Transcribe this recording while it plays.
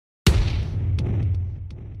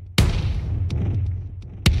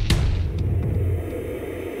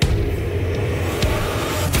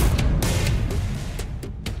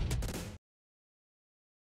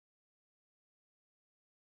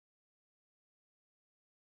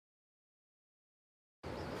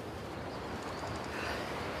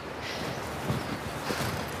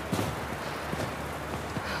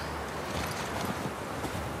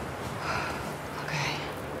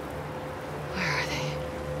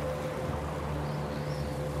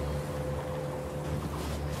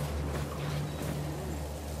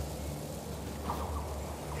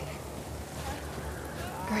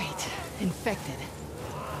infected.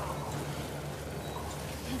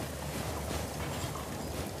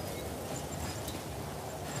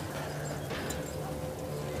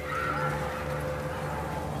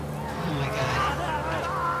 Oh my God.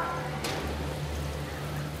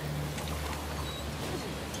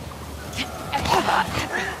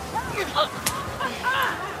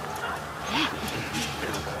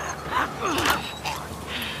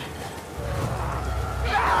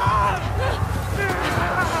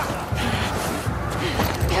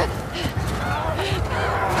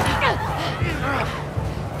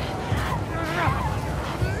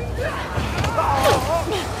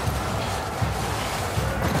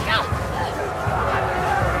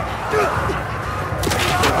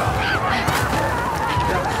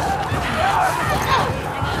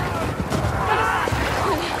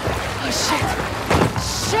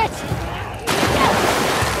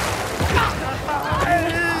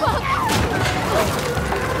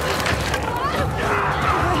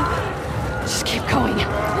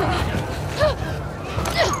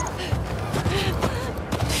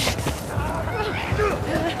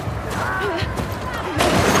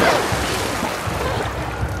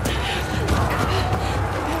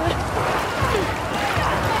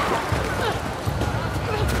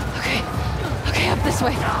 This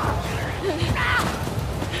way.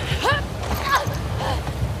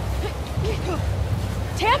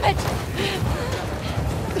 Damn it!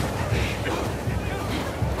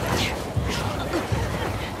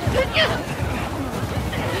 Gotta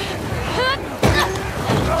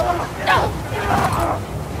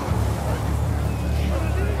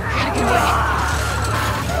get away.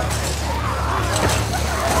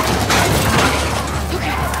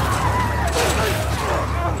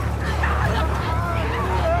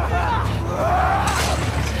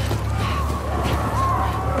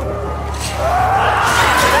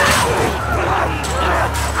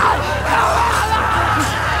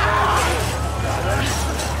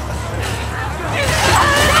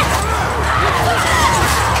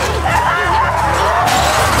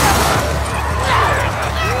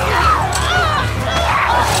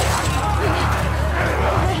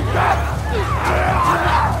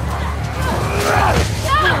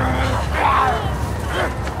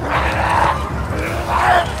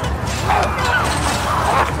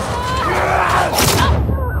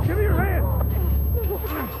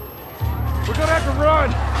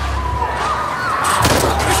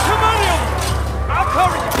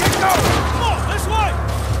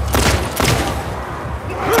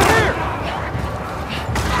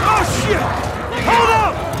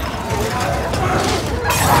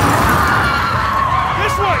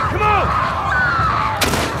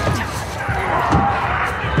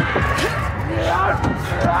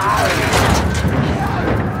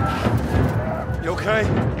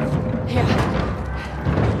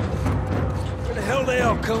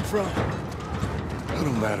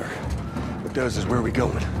 Is where we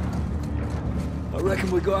going? I reckon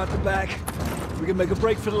we go out the back. We can make a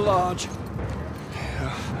break for the lodge.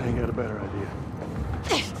 Yeah, I ain't got a better idea.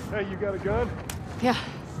 Hey, you got a gun? Yeah.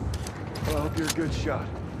 Well, I hope you're a good shot.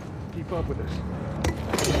 Keep up with us.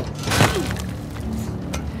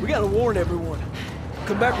 We gotta warn everyone.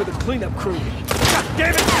 Come back with a cleanup crew. God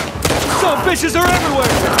damn it! Some bitches are everywhere!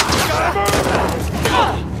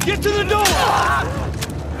 Get to the door!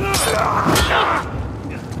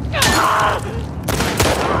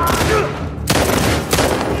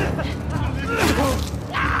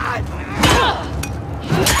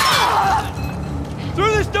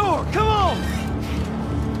 Through this door! Come on!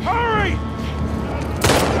 Hurry!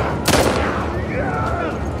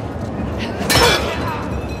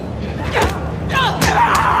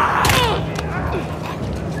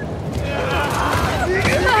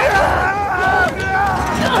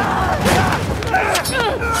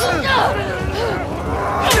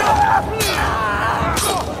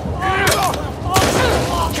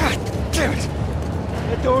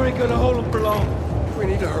 That door ain't gonna hold him for long. We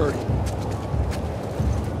need to hurry.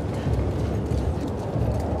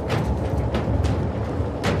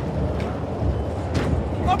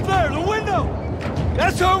 Up there, the window!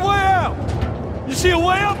 That's our way out! You see a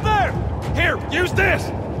way up there? Here, use this!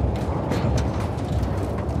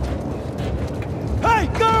 Hey,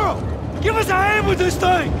 girl! Give us a hand with this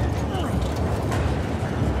thing!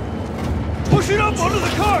 Push it up under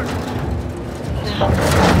the cart!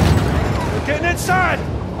 We're getting inside!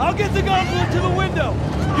 I'll get the gauntlet to the window!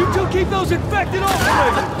 You two keep those infected off of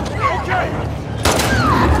me! Okay!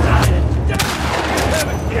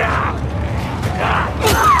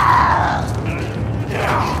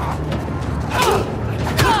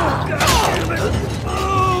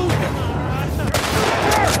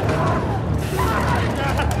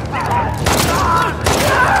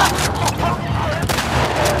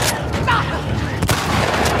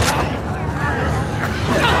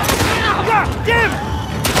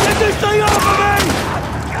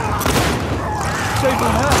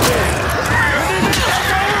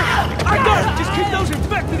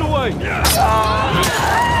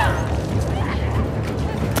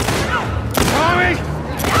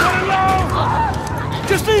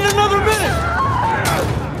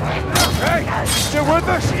 with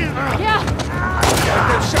us? Yeah. Get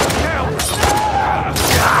them shut down!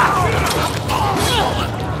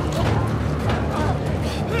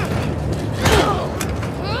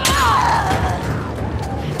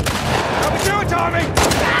 How we doing, Tommy?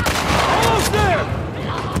 Almost there!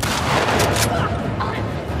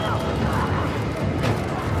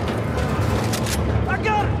 I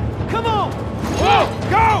got it! Come on! Whoa!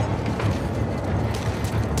 Go!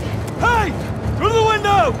 Hey! Through the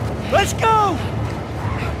window! Let's go!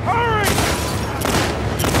 Hurry!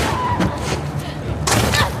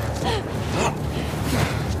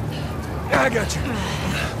 I got you.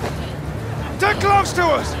 They're close to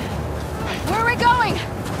us! Where are we going?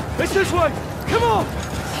 It's this way! Come on!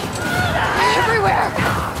 Everywhere!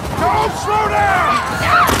 Don't slow down!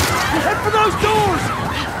 Head for those doors!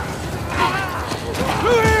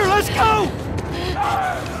 Through here! Let's go!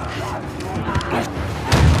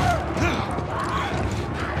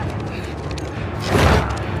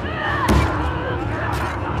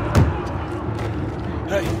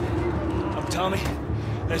 Hey, I'm Tommy.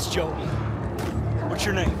 That's Joel. What's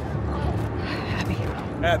your name? Abby.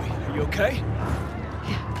 Abby, are you okay?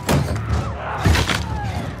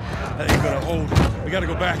 That ain't gonna hold. We gotta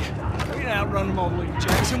go back. We can outrun them all the way to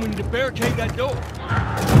Jackson. We need to barricade that door.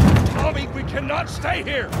 Tommy, we cannot stay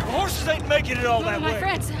here! The horses ain't making it all that My way.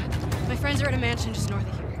 My friends are at a mansion just north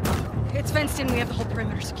of here. It's fenced in. We have the whole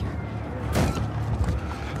perimeter secure.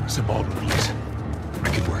 Some Baldwin, please. I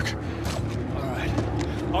can work. All right.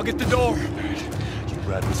 I'll get the door. You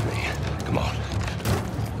ride with me. Come on.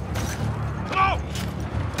 Come on!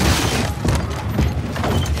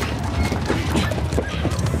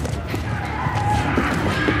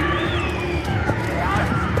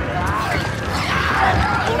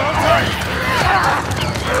 Hold on tight!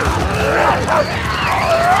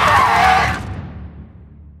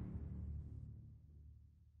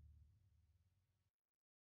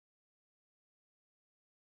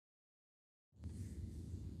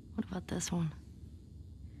 What about this one?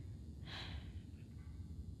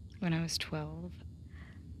 When I was 12,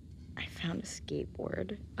 I found a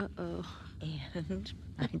skateboard. Uh-oh. And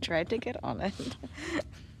I tried to get on it.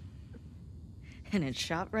 And it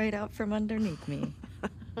shot right out from underneath me.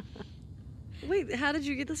 Wait, how did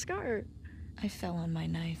you get the scar? I fell on my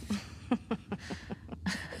knife.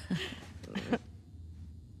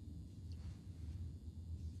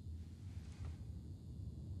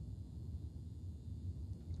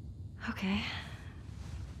 Okay.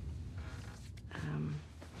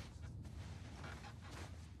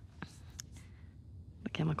 The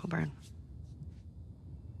chemical burn.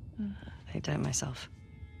 I did it myself.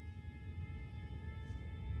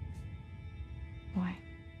 Why?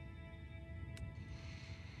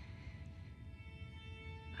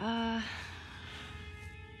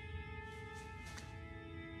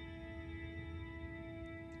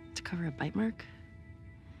 To cover a bite mark.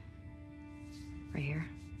 Right here.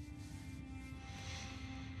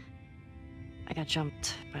 I got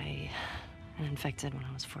jumped by an infected when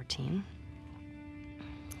I was 14.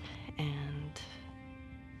 And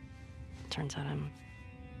turns out I'm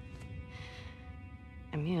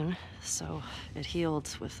immune, so it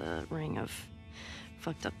healed with a ring of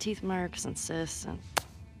fucked up teeth marks and cysts and...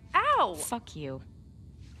 Ow! Fuck you.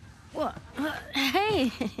 What?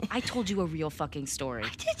 Hey! I told you a real fucking story. I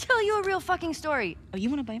did tell you a real fucking story. Oh, you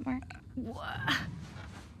want a bite mark? What?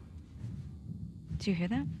 Did you hear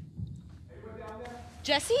that?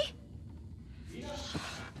 Jesse?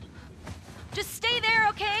 Just stay there,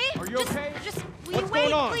 okay? Are you okay? Just will What's you wait,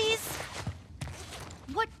 going on? please?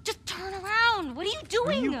 What? Just turn around. What are you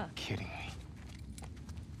doing? Are you kidding me?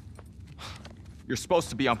 You're supposed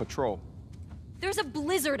to be on patrol. There's a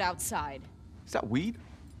blizzard outside. Is that weed?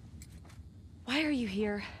 Why are you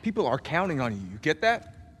here? People are counting on you, you get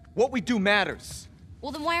that? What we do matters.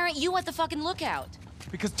 Well, then why aren't you at the fucking lookout?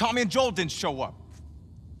 Because Tommy and Joel didn't show up.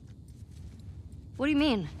 What do you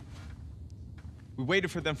mean? We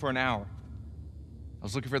waited for them for an hour. I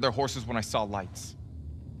was looking for their horses when I saw lights.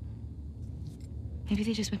 Maybe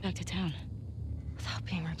they just went back to town. Without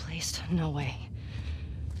being replaced? No way.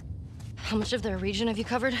 How much of their region have you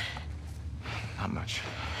covered? Not much.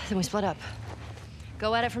 Then we split up.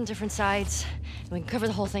 Go at it from different sides, and we can cover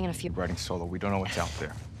the whole thing in a few... Riding solo, we don't know what's out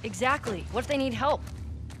there. Exactly. What if they need help?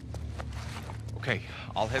 Okay,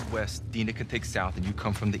 I'll head west, Dina can take south, and you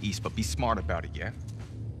come from the east, but be smart about it, yeah?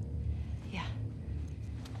 Yeah.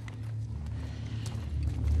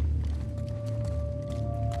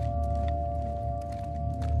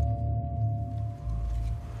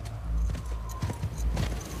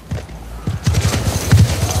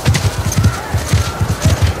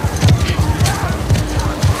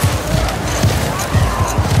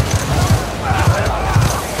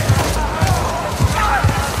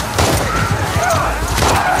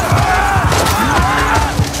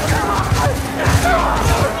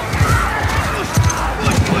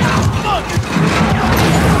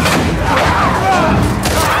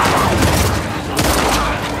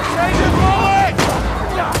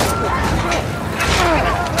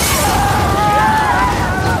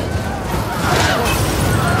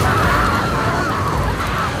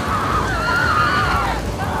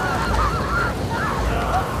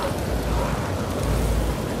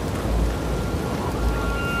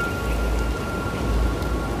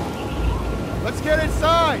 Let's get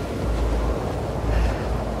inside!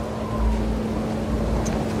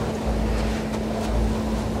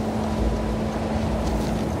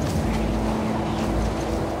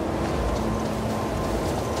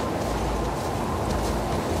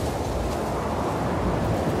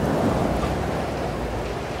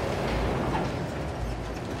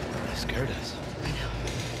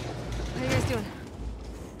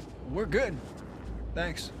 We're good.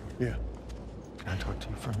 Thanks. Yeah. Can I talk to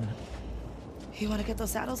you for a minute? You want to get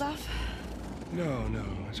those saddles off? No,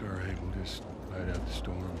 it's all right. We'll just ride out the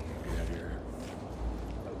storm and get out of here.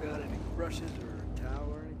 Oh, got any brushes or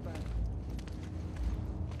towel or anything?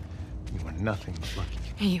 You want nothing but lucky.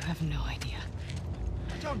 You have no idea.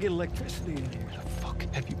 How'd y'all get electricity in here? Where the fuck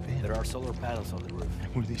have you been? There are solar panels on the roof.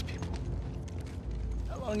 And who are these people?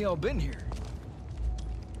 How long y'all been here?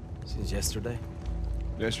 Since yesterday?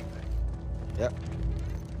 Yesterday. Yep.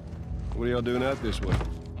 What are y'all doing out this way?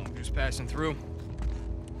 I'm just passing through.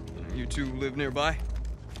 You two live nearby?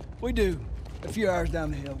 We do. A few hours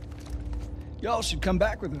down the hill. Y'all should come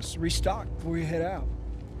back with us, restock before you head out.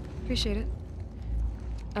 Appreciate it.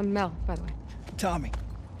 I'm Mel, by the way. Tommy.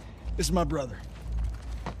 This is my brother.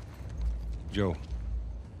 Joe.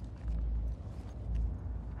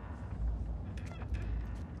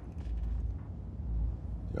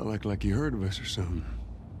 Y'all act like you heard of us or something.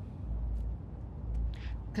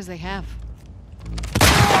 Because they have.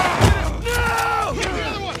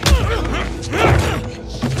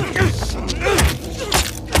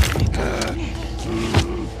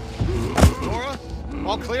 Laura?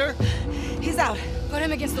 All clear? He's out. Put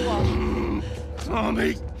him against the wall.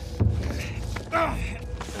 Tommy!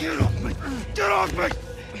 Get off me! Get off me!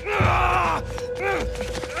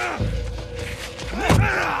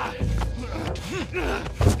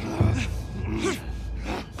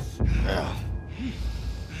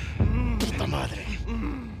 Puta madre.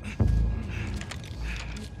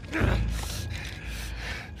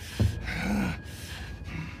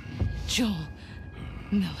 Joel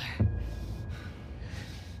Miller.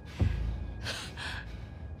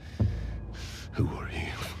 Who are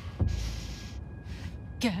you?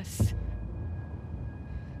 Guess.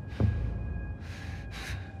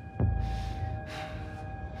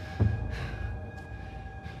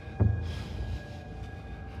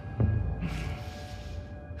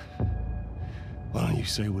 Why don't you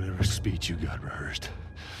say whatever speech you got rehearsed?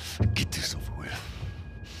 Get this over with.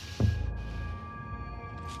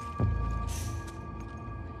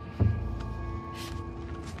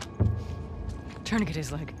 Tourniquet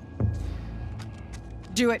his leg.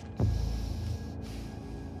 Do it.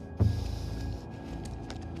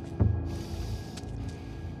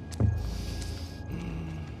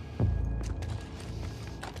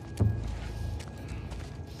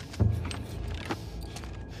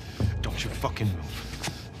 Don't you fucking move.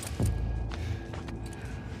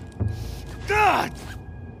 God!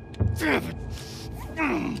 Damn it!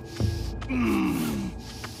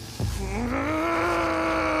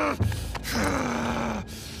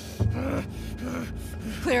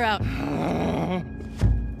 Clear out.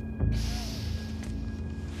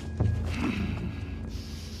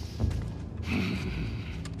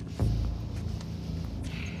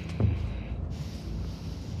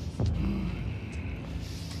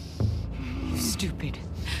 You stupid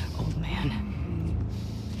old man.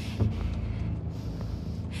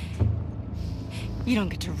 You don't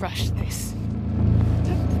get to rush this.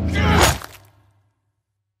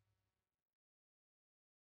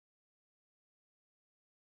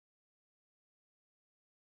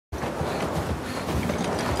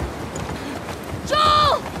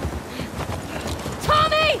 Joel!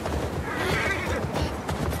 Tommy!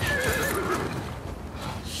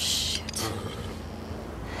 Shit.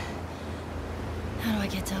 How do I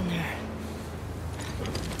get down there?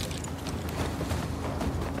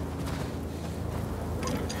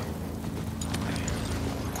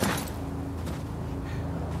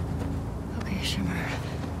 Okay, Shimmer.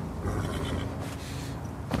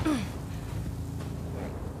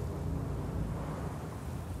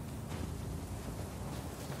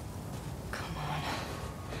 Come on.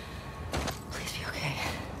 Please be okay.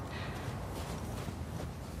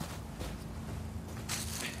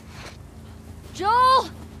 Joel!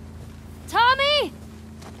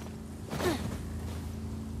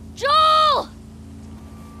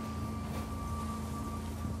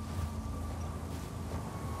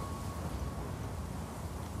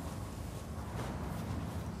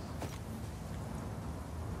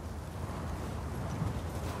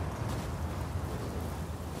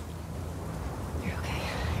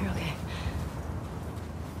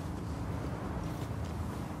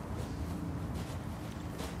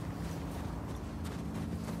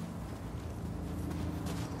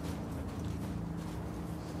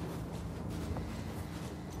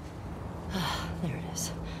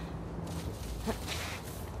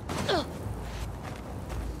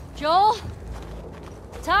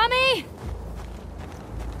 Tommy?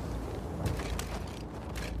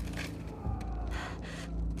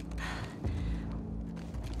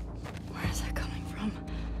 Where is that coming from?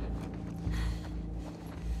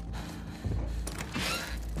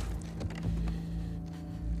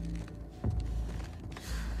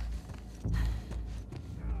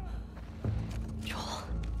 Joel.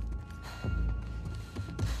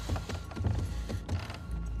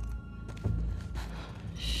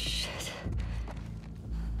 Shit.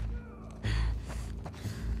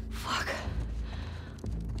 Fuck.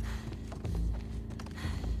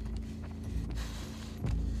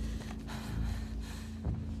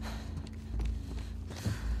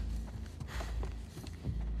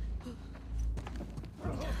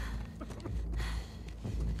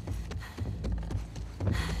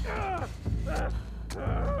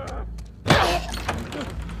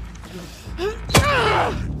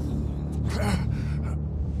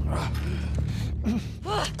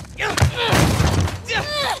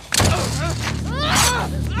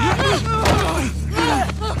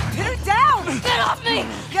 Pin her down! Get off me!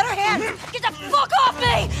 Get her hands! Get the fuck off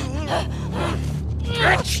me!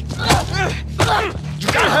 You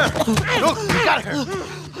got her! Look, you got her!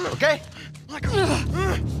 Okay? You're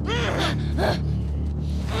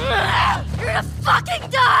gonna fucking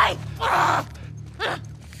die!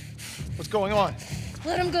 What's going on?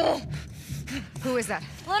 Let him go! Who is that?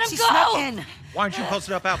 Let him She go! snuck in. Why aren't you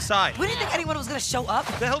posted up outside? We didn't think anyone was gonna show up.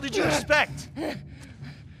 What the hell did you expect?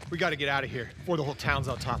 We gotta get out of here before the whole town's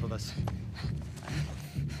on top of us.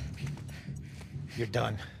 You're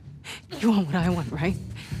done. You want what I want, right?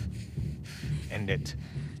 End it.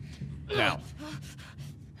 Now.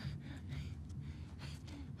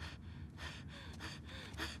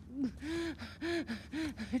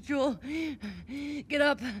 Joel, get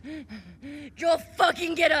up. Joel,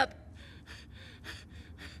 fucking get up.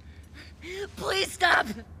 Please stop.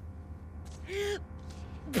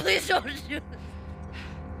 Please don't shoot.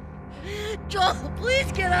 Joel,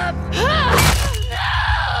 please get up. No.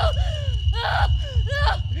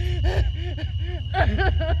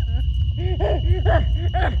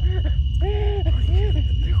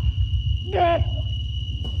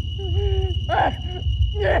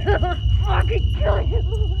 Fucking kill you.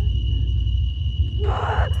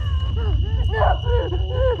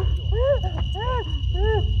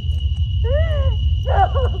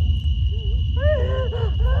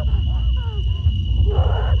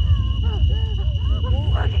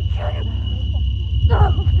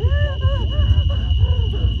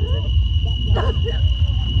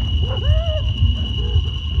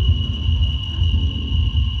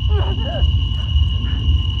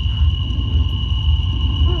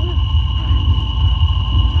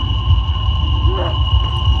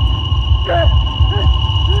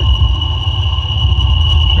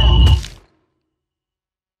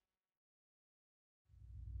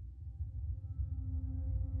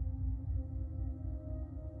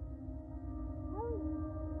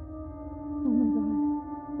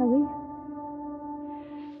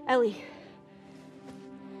 Ellie.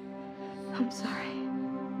 I'm sorry.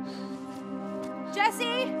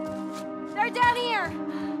 Jesse! They're down here!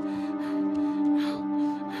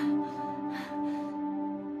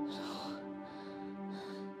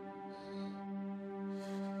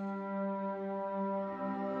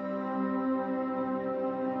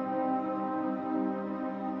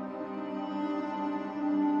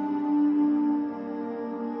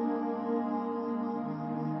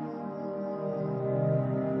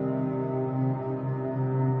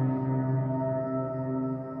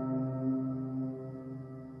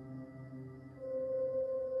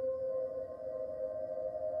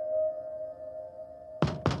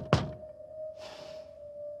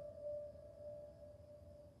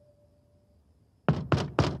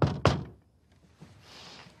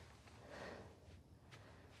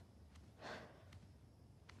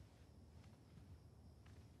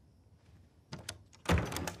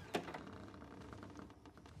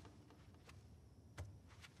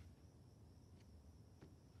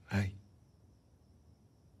 Hey.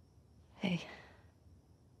 Hey.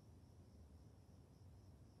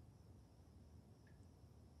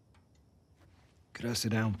 Could I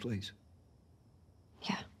sit down, please?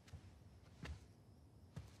 Yeah.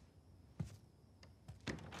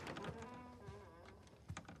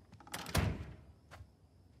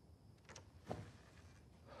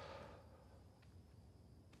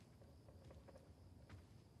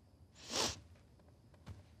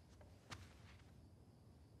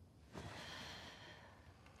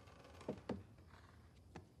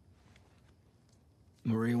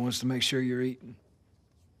 Maria wants to make sure you're eating.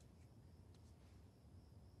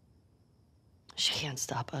 She can't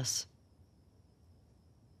stop us.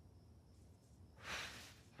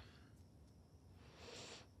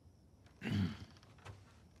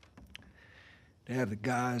 to have the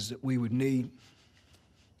guys that we would need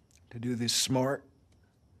to do this smart,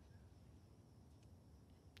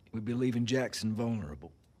 we'd be leaving Jackson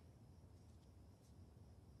vulnerable.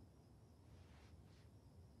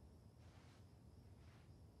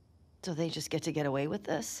 So they just get to get away with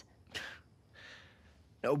this?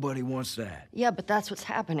 Nobody wants that. Yeah, but that's what's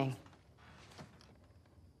happening.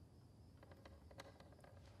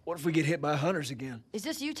 What if we get hit by hunters again? Is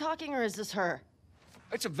this you talking or is this her?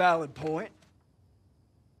 It's a valid point.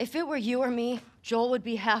 If it were you or me, Joel would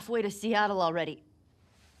be halfway to Seattle already.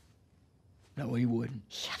 No, he wouldn't.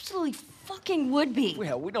 He absolutely fucking would be.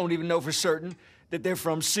 Well, we don't even know for certain that they're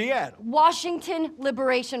from Seattle. Washington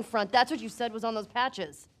Liberation Front. That's what you said was on those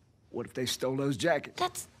patches. What if they stole those jackets?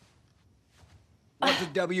 That's... What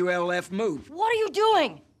if the WLF moved? What are you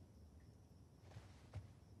doing?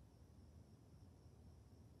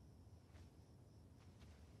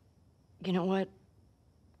 You know what?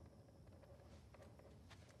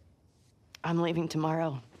 I'm leaving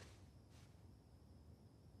tomorrow.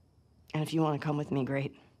 And if you want to come with me,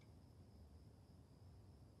 great.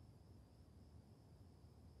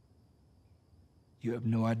 You have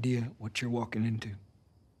no idea what you're walking into.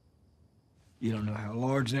 You don't know how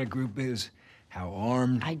large that group is, how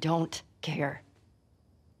armed. I don't care.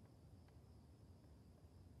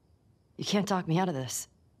 You can't talk me out of this.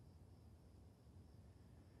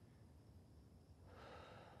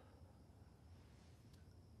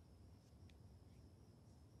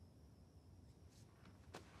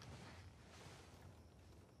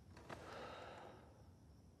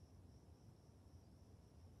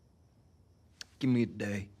 Give me a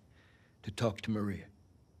day to talk to Maria.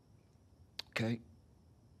 Okay?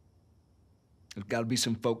 There's gotta be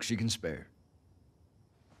some folks you can spare.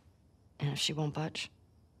 And if she won't budge?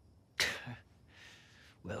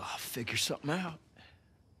 Well, I'll figure something out.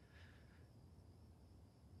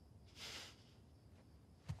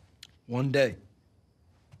 One day.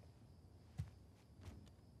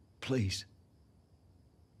 Please.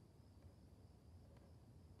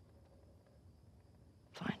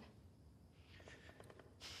 Fine.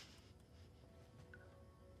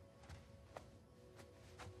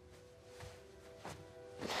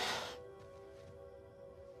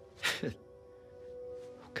 Okay.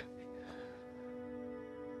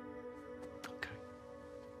 Okay.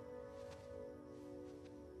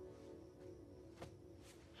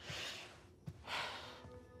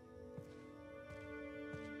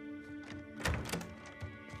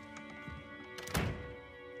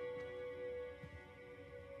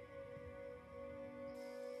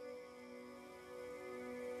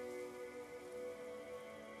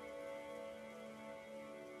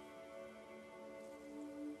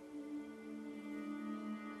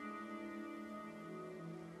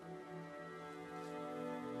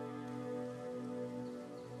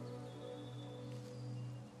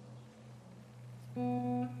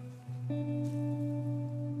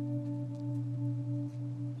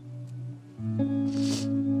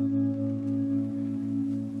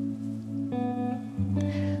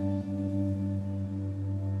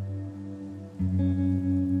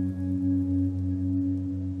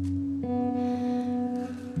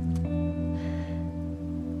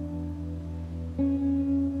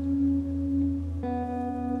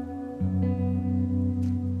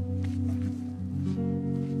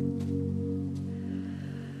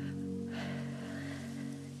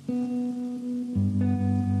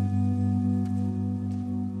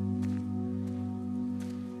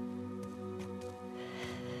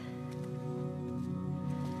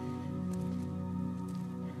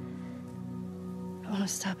 I want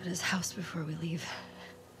to stop at his house before we leave.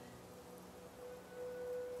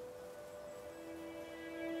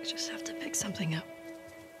 I just have to pick something up.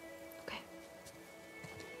 Okay.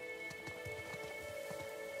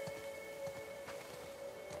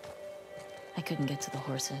 I couldn't get to the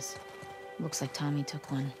horses. Looks like Tommy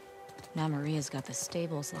took one. Now Maria's got the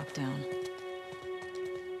stables locked down.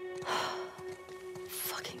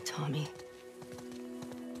 Fucking Tommy.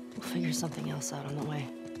 We'll figure something else out on the way.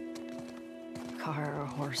 A car or a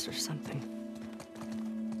horse or something.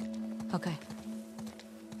 Okay.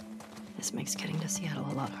 This makes getting to Seattle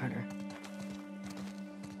a lot harder.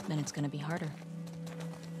 Then it's gonna be harder.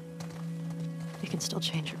 You can still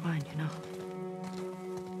change your mind, you know?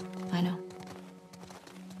 I know.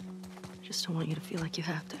 Just don't want you to feel like you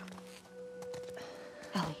have to.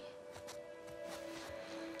 Ellie.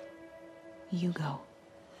 You go.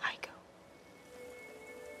 I go.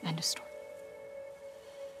 End of story.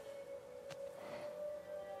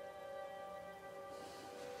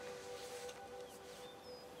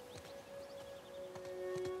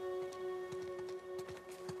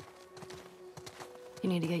 You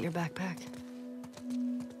need to get your backpack.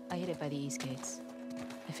 by the east gates.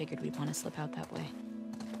 I figured we'd want to slip out that way.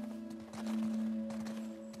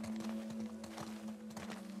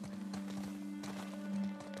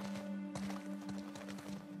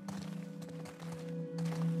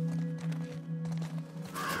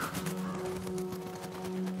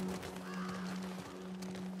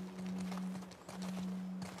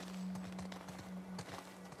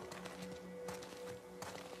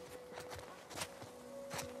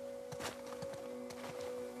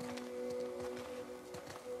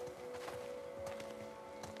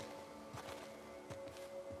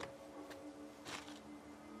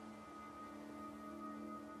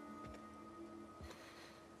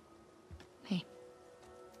 Hey.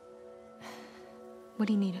 What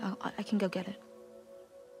do you need? I can go get it.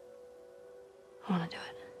 I want to do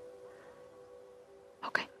it.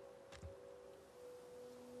 Okay.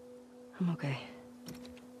 I'm okay.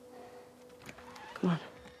 Come on.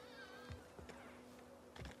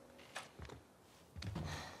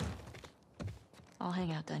 I'll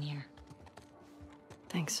hang out down here.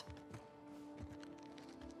 Thanks.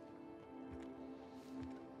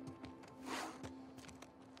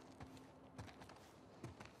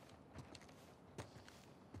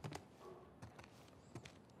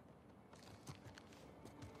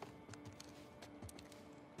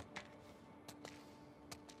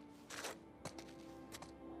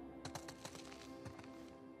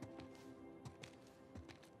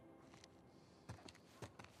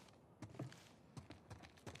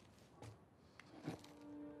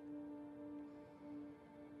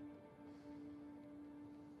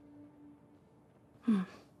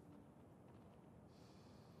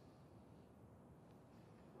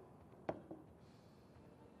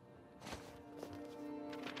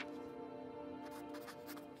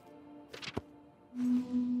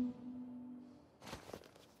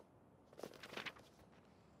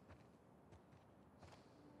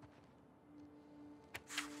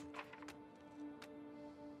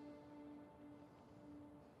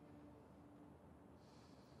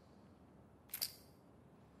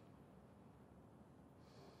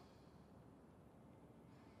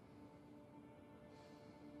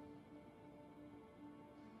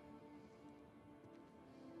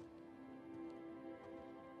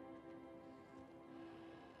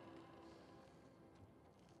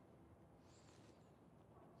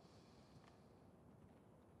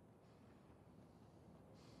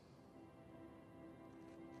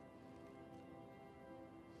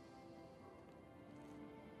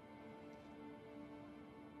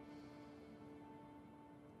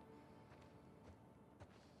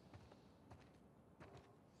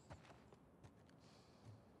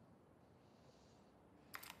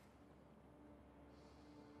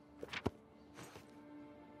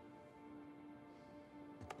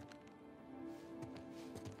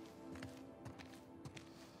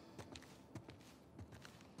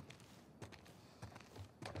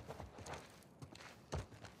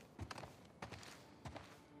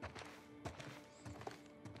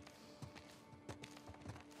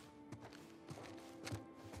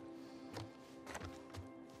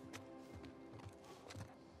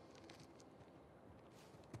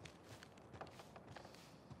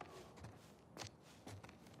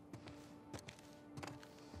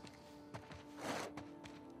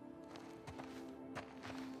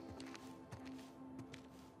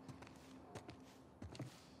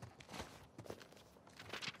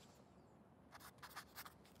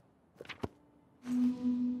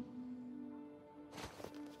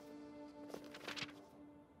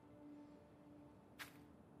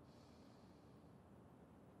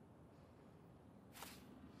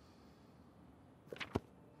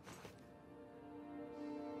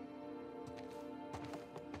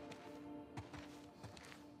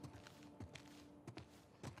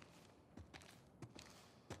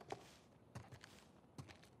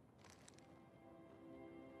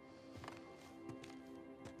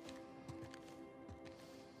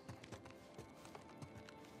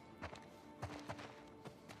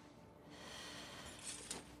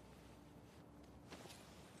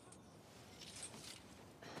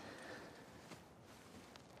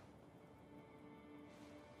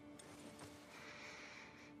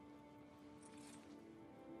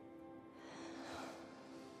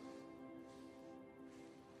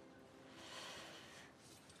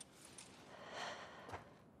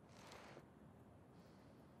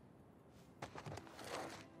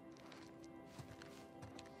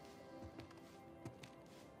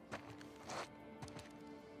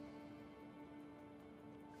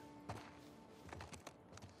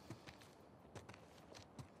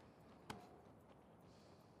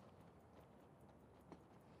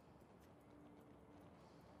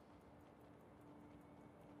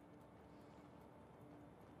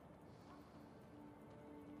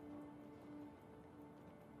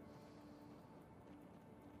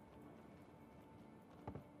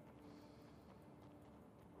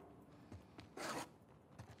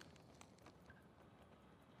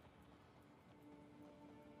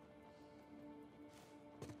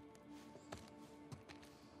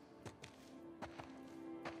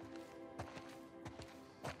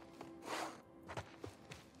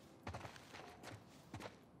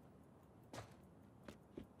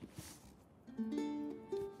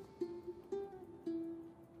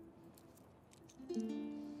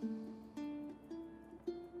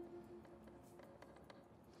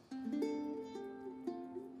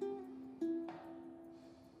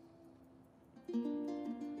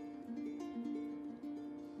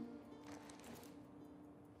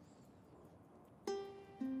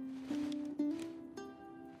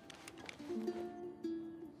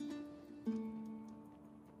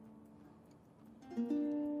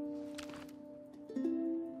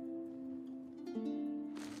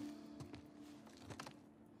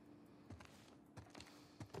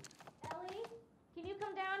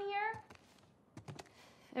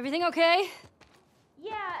 Everything okay?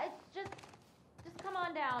 Yeah, it's just come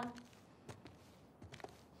on down.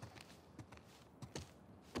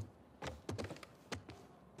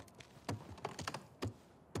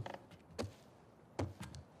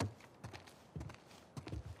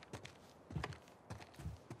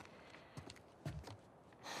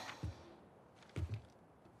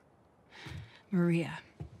 Maria,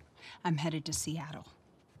 I'm headed to Seattle.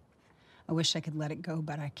 I wish I could let it go,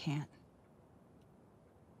 but I can't.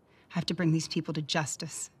 I have to bring these people to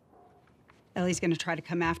justice. Ellie's gonna try to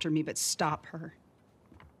come after me, but stop her.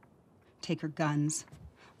 Take her guns,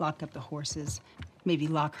 lock up the horses, maybe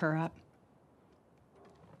lock her up.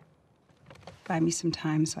 Buy me some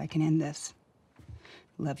time so I can end this.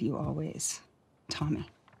 Love you always, Tommy.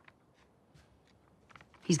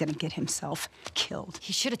 He's gonna get himself killed.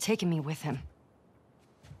 He should have taken me with him.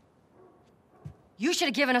 You should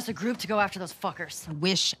have given us a group to go after those fuckers. I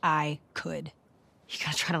wish I could. You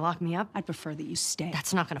gonna try to lock me up? I'd prefer that you stay.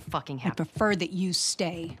 That's not gonna fucking I'd happen. prefer that you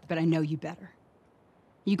stay, but I know you better.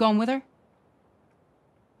 You going with her?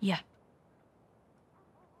 Yeah.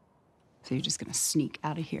 So you're just gonna sneak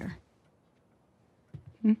out of here?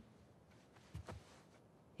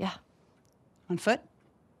 Yeah. On foot?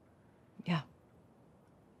 Yeah.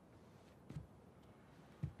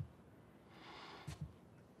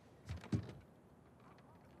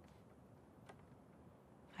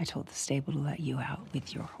 I told the stable to let you out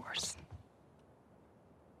with your horse.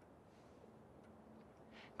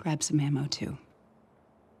 Grab some ammo, too.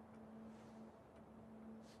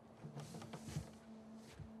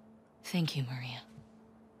 Thank you, Maria.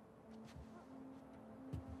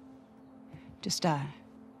 Just,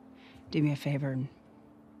 do me a favor and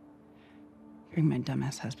bring my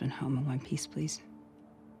dumbass husband home in one piece, please.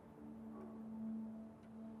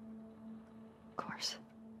 Of course.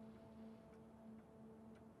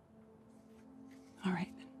 All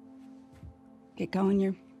right. Get going,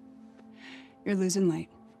 you're losing light.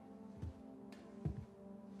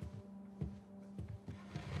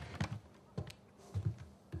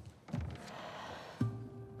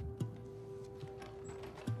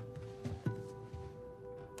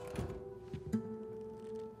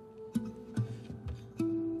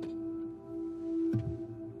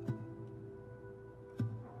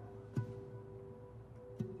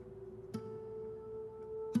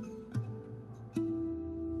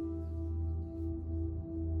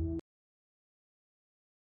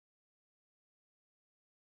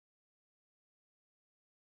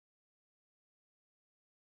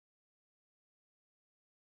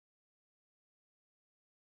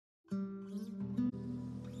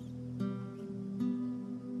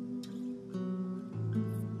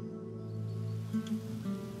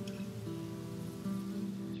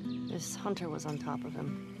 This hunter was on top of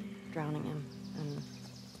him, drowning him, and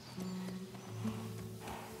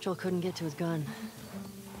Joel couldn't get to his gun.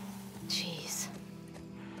 Jeez.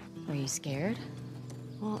 Were you scared?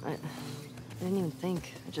 Well, I didn't even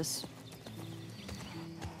think. I just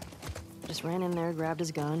ran in there, grabbed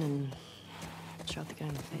his gun, and shot the guy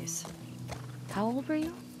in the face. How old were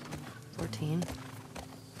you? 14.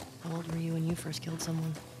 How old were you when you first killed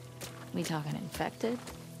someone? We talking infected?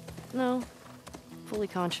 No. Fully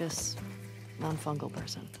conscious, non-fungal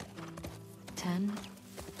person. 10?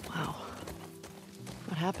 Wow.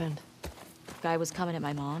 What happened? Guy was coming at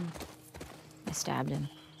my mom. I stabbed him.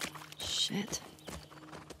 Shit.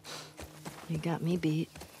 You got me beat.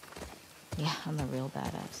 Yeah, I'm a real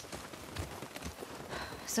badass.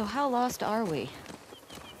 So how lost are we?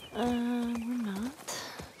 We're not.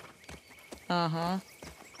 Uh-huh.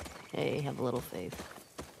 Hey, have a little faith.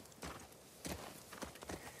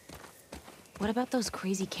 What about those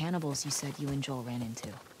crazy cannibals you said you and Joel ran into?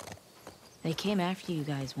 They came after you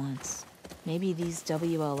guys once. Maybe these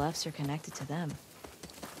WLFs are connected to them.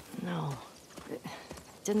 No. It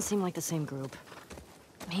didn't seem like the same group.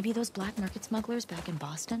 Maybe those black market smugglers back in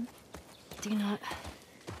Boston? Do not.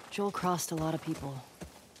 Joel crossed a lot of people.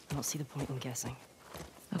 I don't see the point in guessing.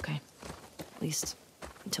 Okay. At least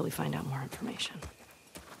until we find out more information.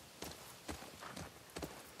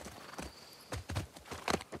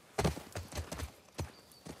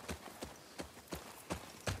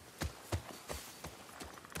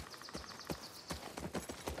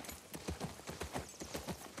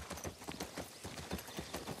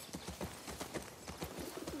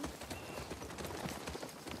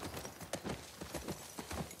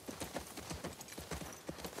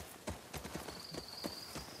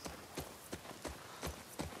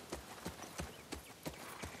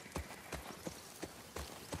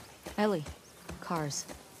 Ellie, cars.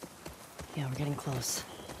 Yeah, we're getting close.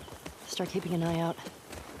 Start keeping an eye out.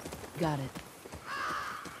 Got it.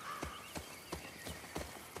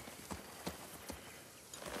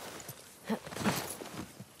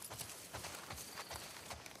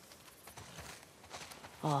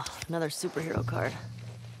 Oh, another superhero card.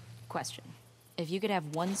 Question. If you could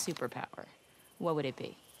have one superpower, what would it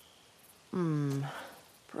be?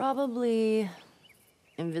 Probably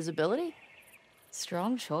invisibility?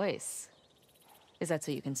 Strong choice. Is that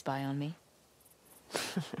so you can spy on me?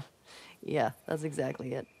 Yeah, that's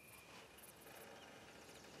exactly it.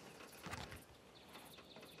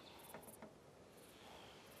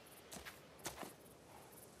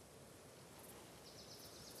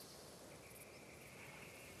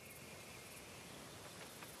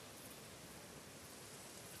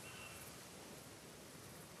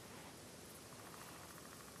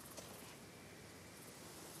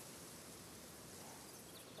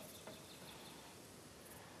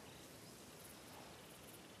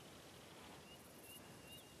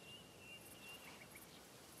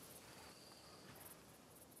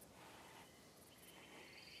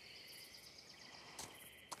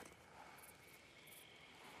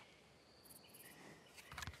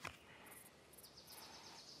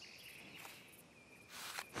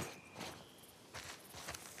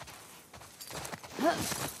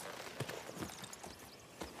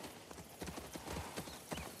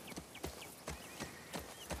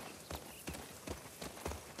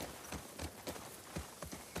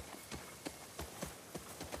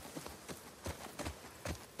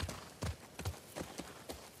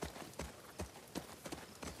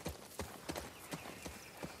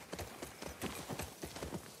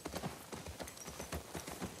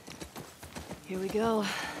 Here we go.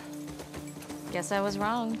 Guess I was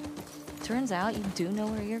wrong. Turns out you do know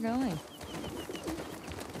where you're going.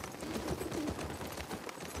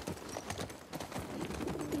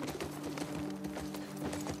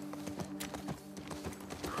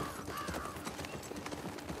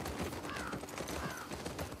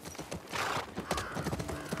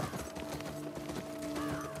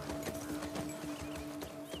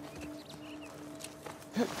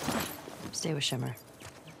 Stay with Shimmer.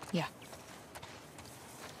 Yeah.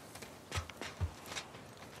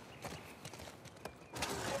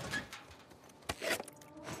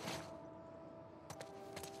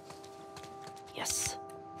 Yes.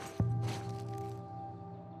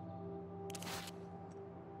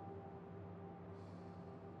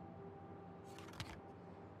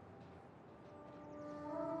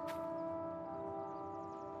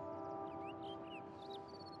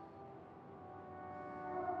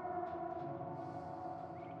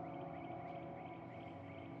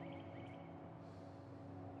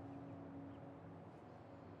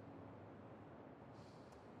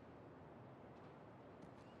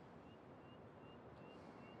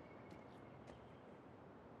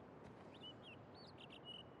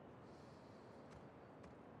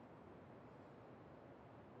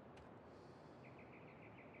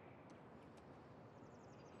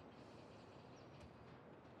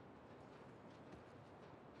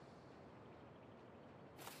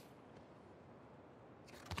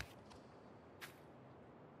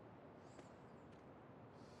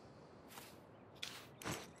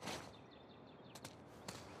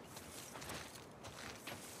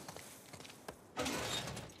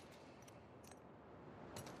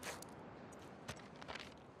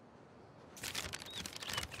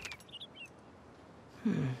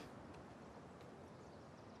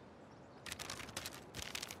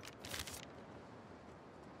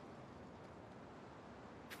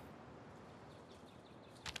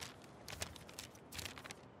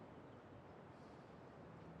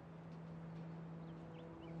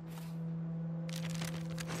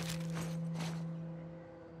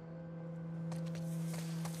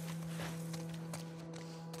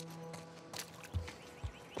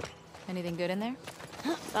 Anything good in there?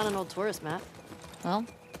 Found an old tourist map. Well,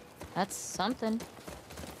 that's something.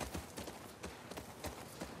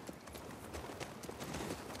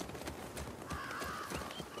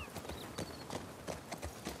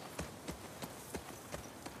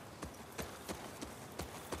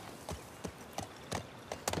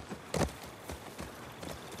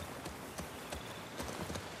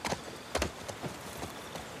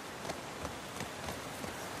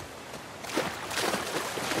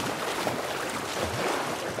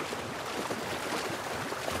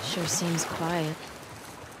 Sure seems quiet.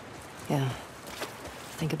 Yeah.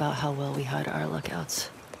 Think about how well we hide our lookouts.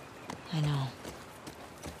 I know.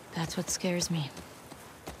 That's what scares me.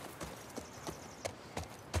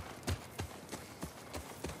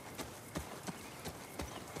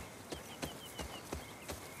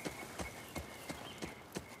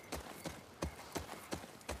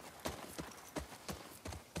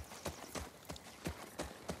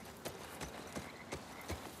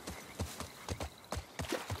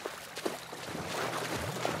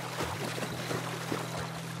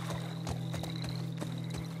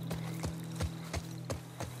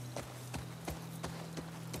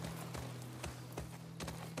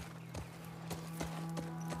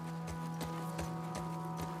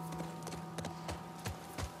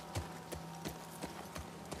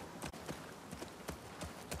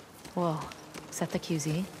 Whoa. Is that the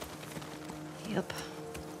QZ? Yep.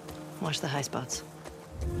 Watch the high spots.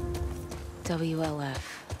 WLF.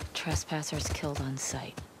 Trespassers killed on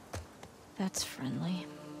sight. That's friendly.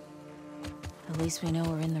 At least we know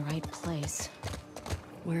we're in the right place.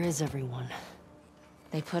 Where is everyone?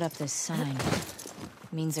 They put up this sign.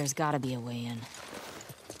 Means there's gotta be a way in.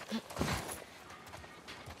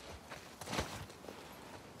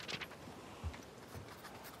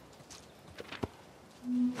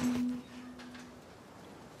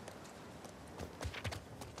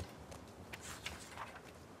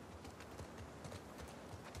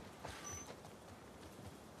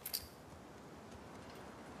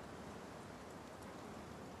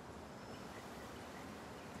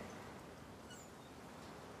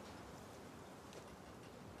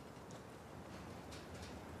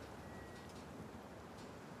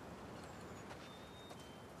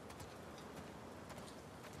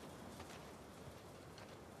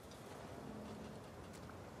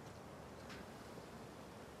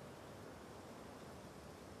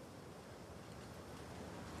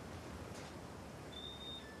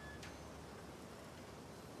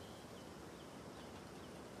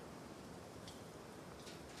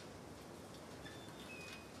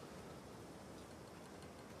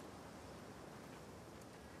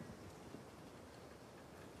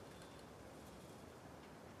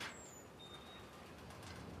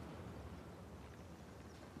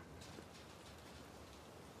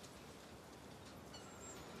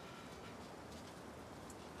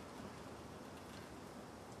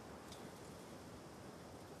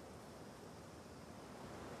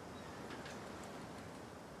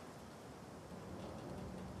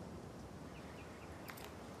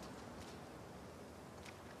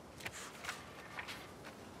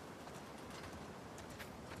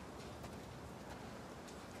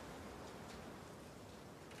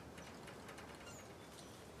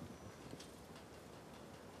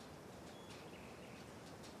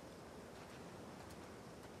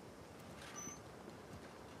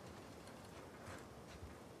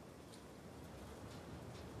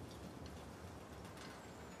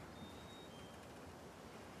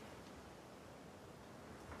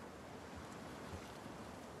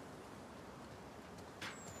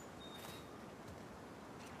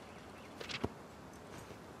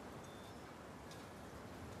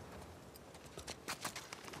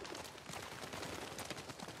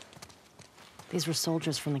 These were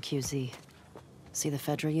soldiers from the QZ. See the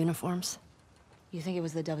Fedra uniforms? You think it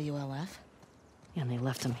was the WLF? Yeah, and they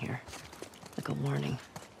left them here. Like a warning.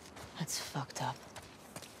 That's fucked up.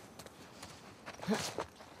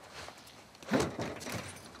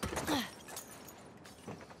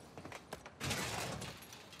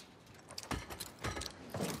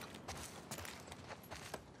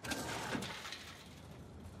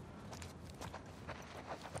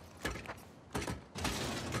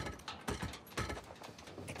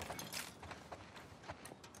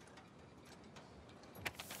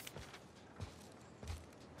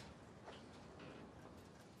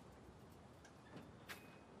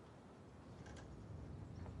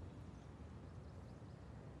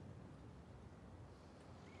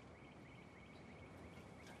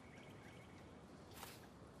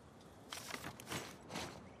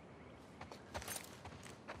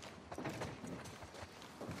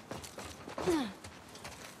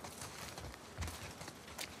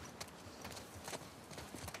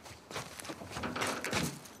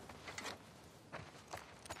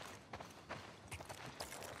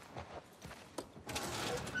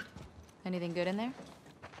 Anything good in there?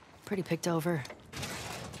 Pretty picked over.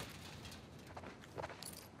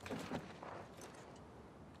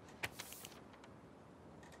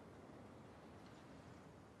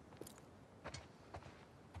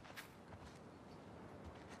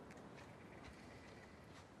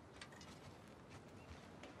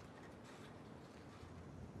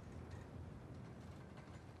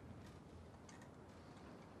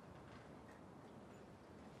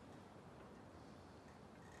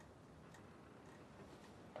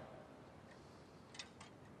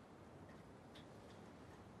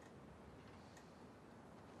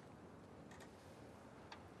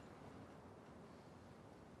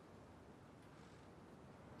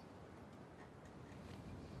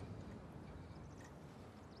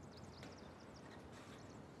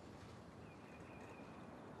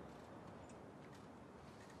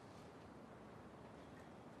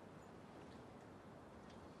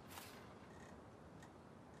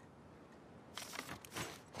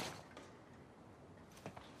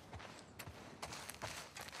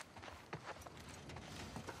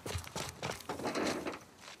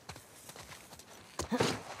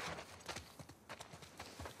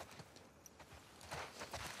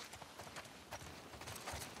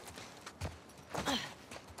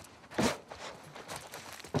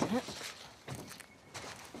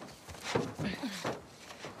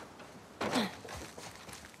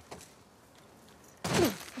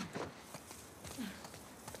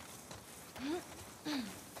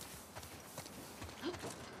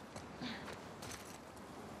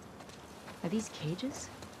 these cages?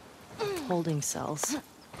 Holding cells.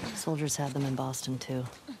 Soldiers had them in Boston, too.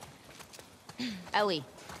 Ellie,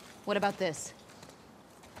 what about this?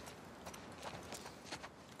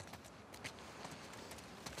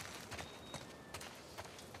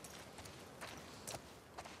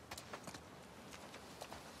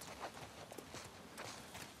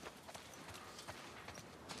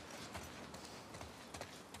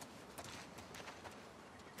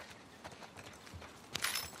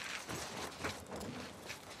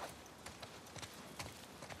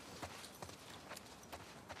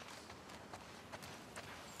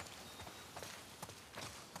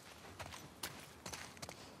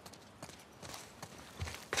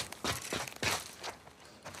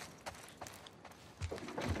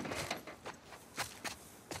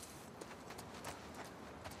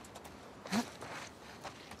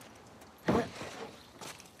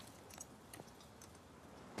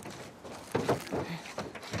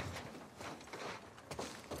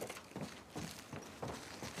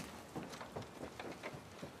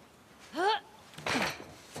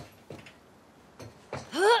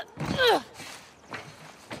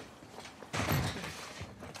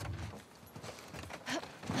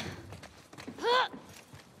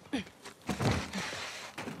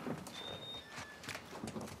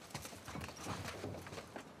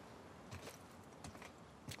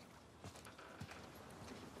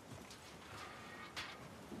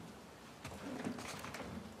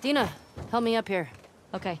 Dina, help me up here.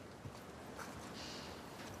 Okay.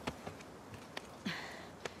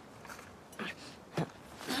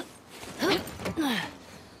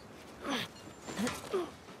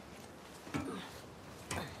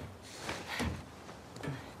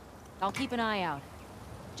 I'll keep an eye out.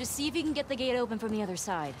 Just see if you can get the gate open from the other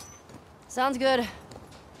side. Sounds good.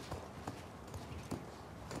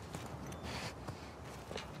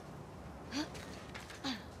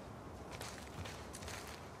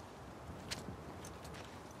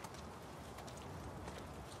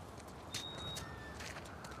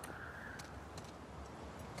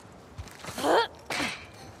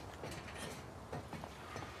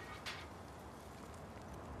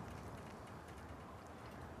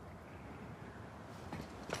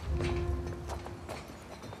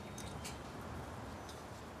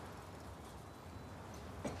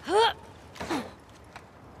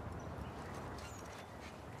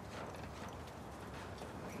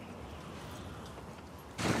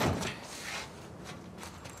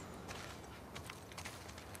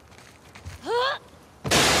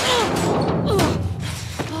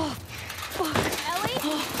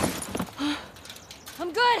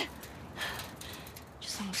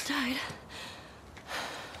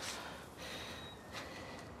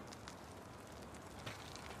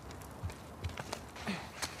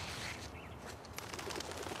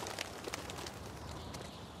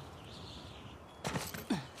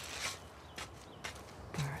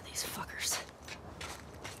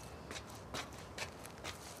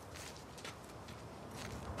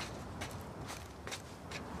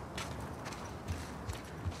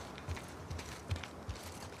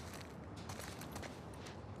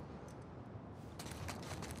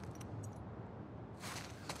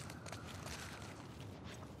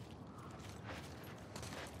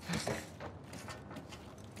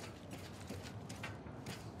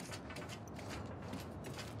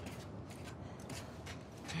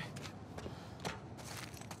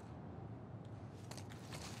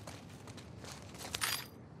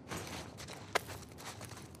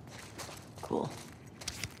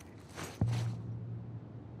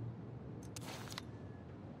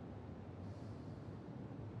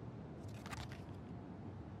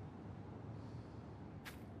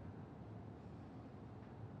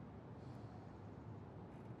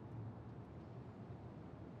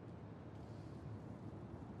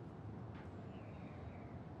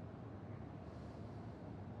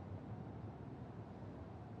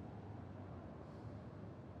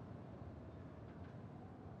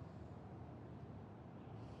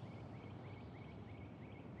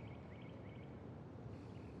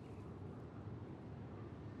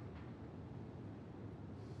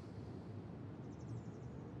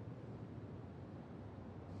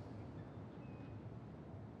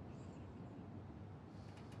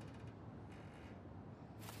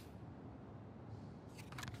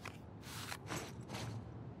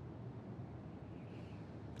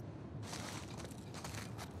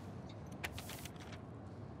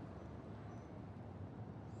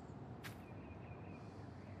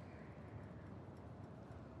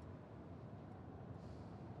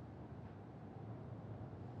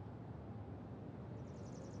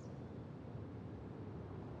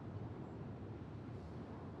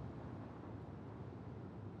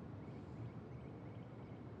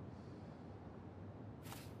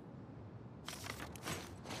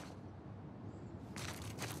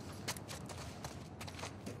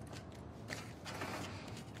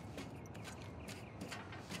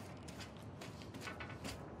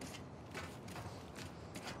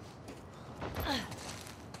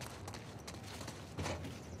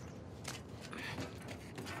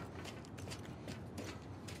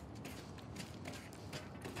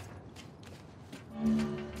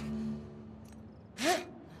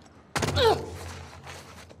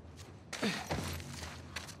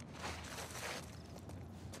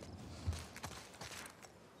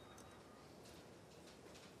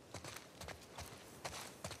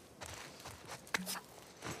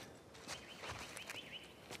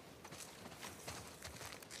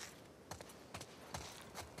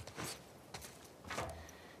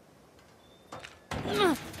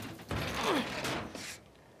 Of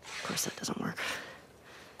course that doesn't work.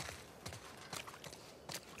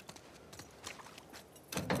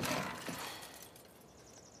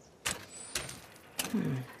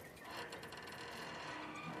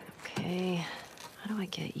 Okay, how do I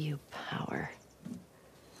get you power?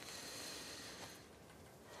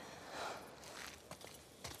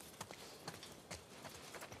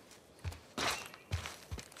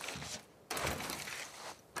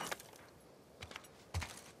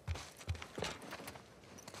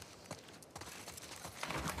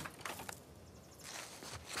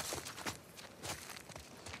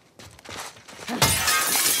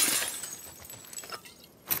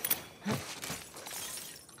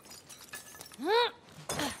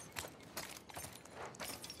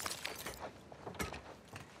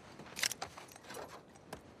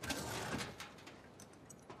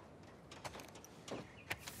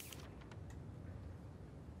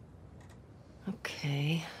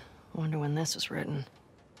 Okay, I wonder when this was written.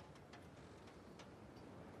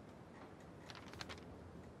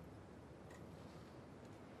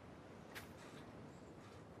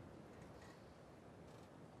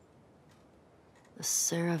 The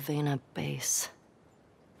Saravena base.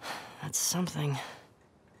 That's something.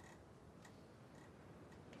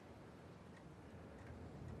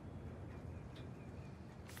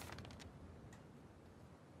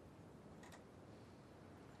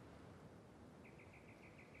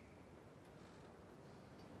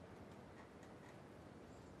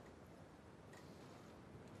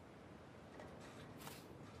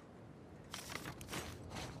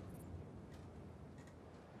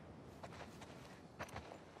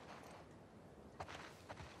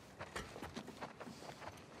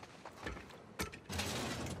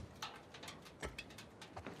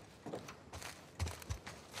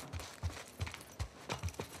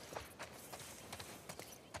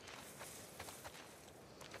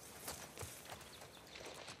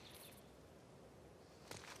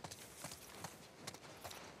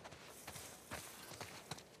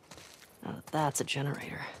 Now that's a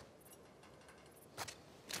generator.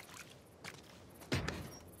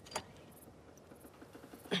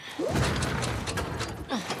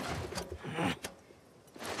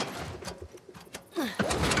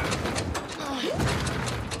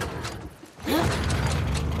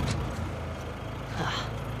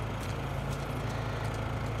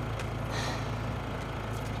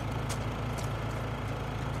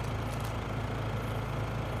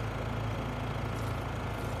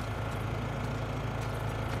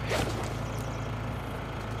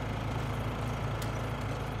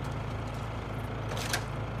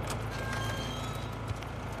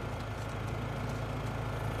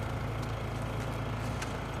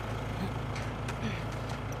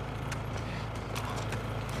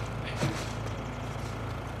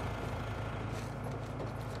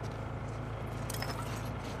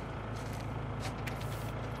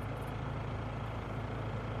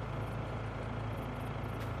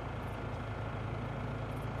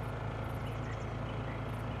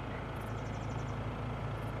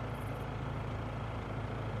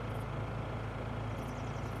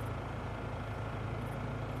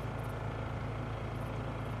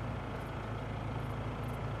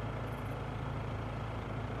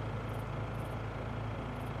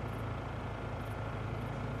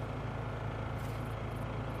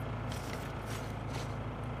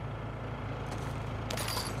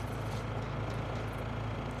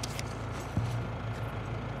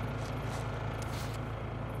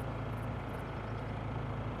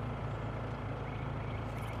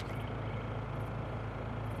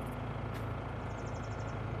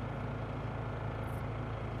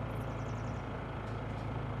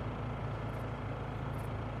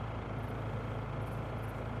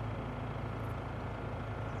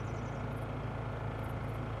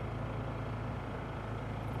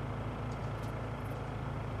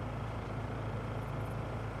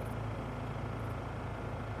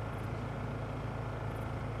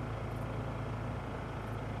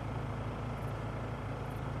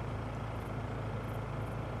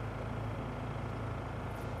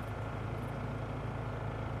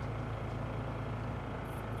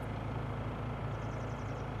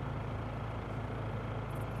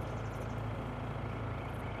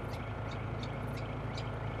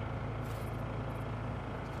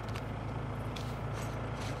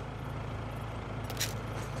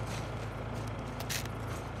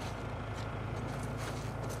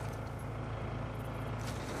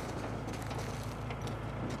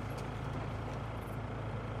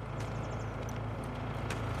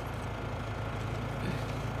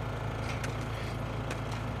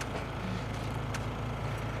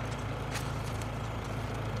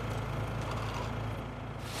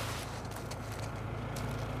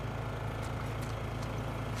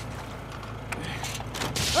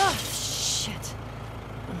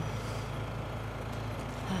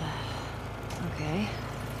 Okay.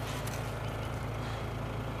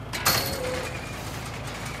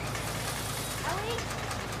 Ellie?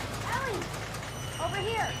 Ellie! Over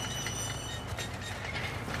here!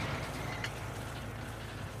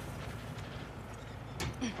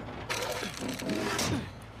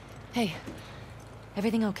 Hey,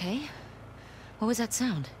 everything okay? What was that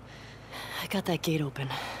sound? I got that gate open.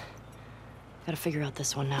 Gotta figure out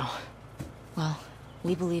this one now. Well,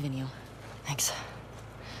 we believe in you. Thanks.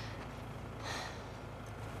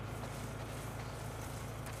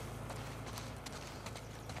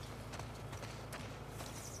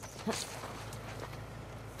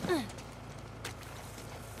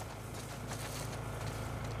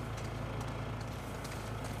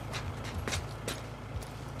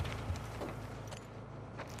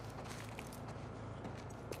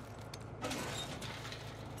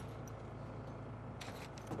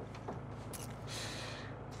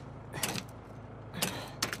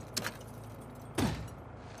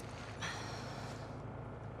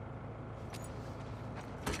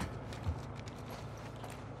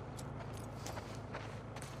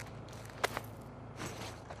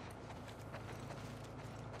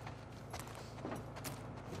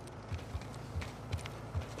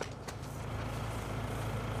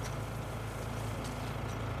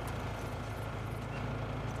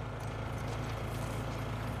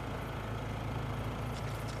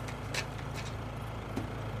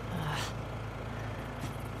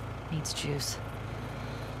 Needs juice.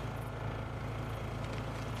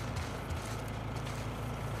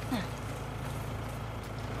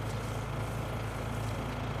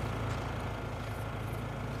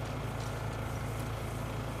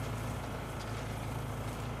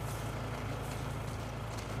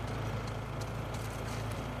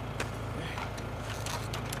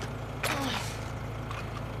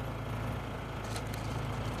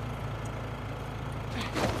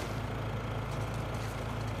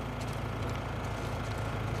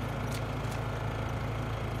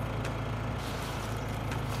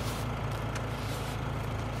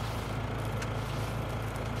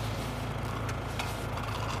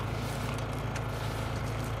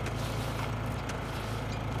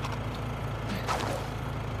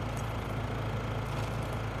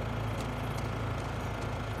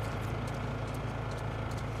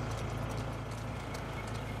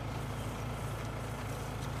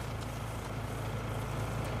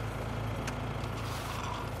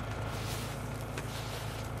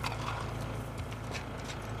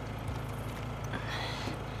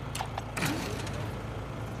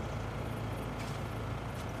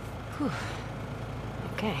 Whew.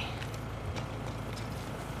 Okay.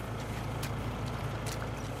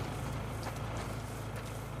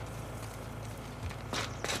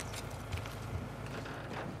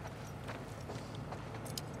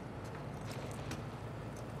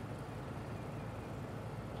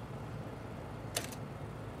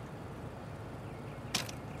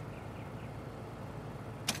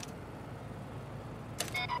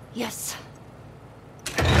 Yes.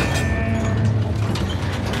 Well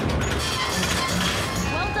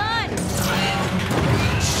done!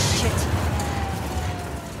 Shit.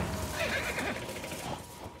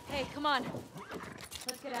 Hey, come on.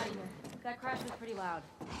 Let's get out of here. That crash was pretty loud.